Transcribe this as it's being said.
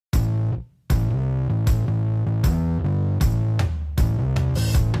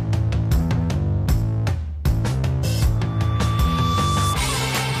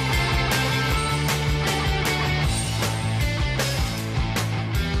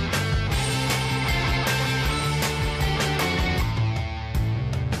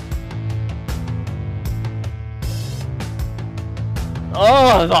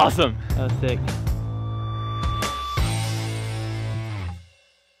Oh, that's awesome. That was sick.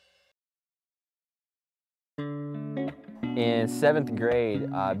 In 7th grade,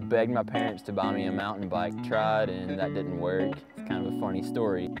 I begged my parents to buy me a mountain bike. Tried, and that didn't work. It's kind of a funny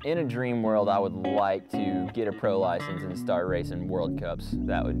story. In a dream world, I would like to get a pro license and start racing World Cups.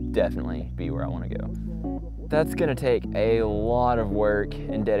 That would definitely be where I want to go. That's gonna take a lot of work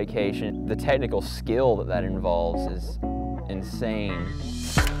and dedication. The technical skill that involves is insane.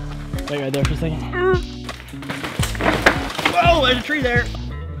 Wait right there for a second. Whoa, there's a tree there.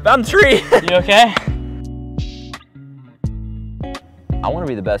 Found the tree! You okay? I want to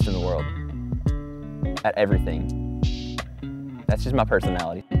be the best in the world at everything. That's just my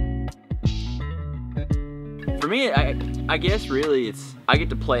personality. For me, I guess really I get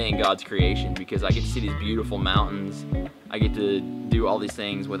to play in God's creation because I get to see these beautiful mountains. I get to do all these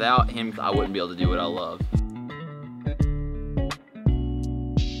things. Without him, I wouldn't be able to do what I love.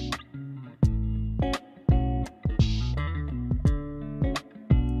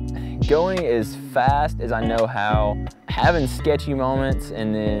 Going as fast as I know how, having sketchy moments,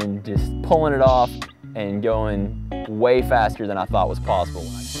 and then just pulling it off and going way faster than I thought was possible.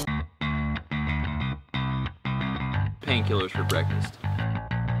 Painkillers for breakfast.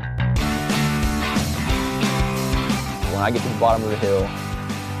 When I get to the bottom of the hill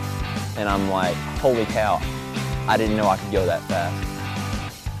and I'm like, holy cow, I didn't know I could go that fast.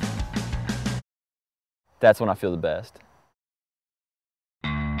 That's when I feel the best.